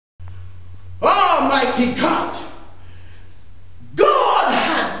Almighty God. God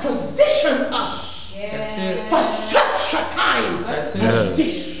had positioned us for such a time as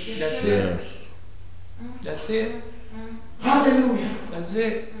this. That's it. That's it. Hallelujah. That's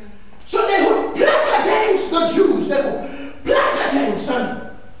it. So they would plot against the Jews. They would plot against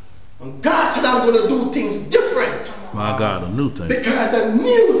them. And God said, I'm going to do things different. My God, a new thing. Because a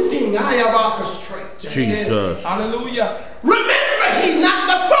new thing I have orchestrated. Jesus. Hallelujah. Remember ye not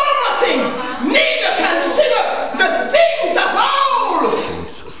the former things, neither consider the things of old.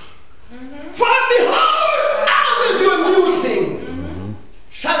 Jesus. For behold, I will do a new thing.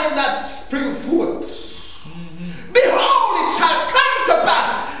 Shall it not spring forth? Behold, it shall come to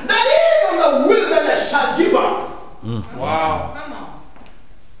pass that even the wilderness shall give up. Wow. Come on.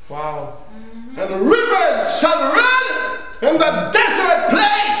 Wow. And the rivers shall run in the desolate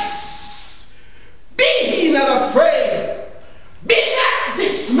place. Be ye not afraid. Be not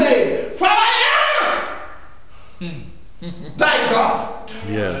dismayed. For I am thy God.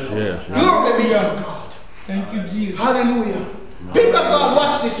 Yes, yes. Glory be to God. Thank you, Jesus. Hallelujah. People of God,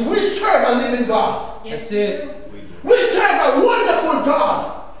 watch this. We serve a living God. That's it. We serve a wonderful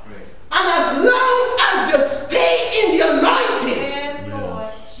God. And as long as you stay in the anointing, yes, Lord,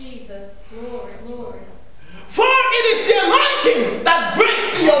 Jesus, Lord, Lord. for it is the anointing that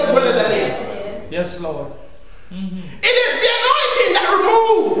breaks the yoke with the enemy. Yes, Lord. It is the anointing that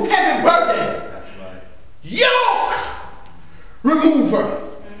removes heavy burden. Yoke remover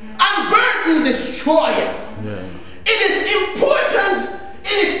and burden destroyer. It is important,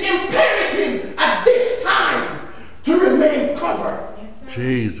 it is imperative at this time to remain covered.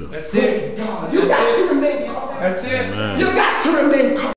 Jesus. That's Praise it. God. You got to remain covered. That's it. You got to remain covered.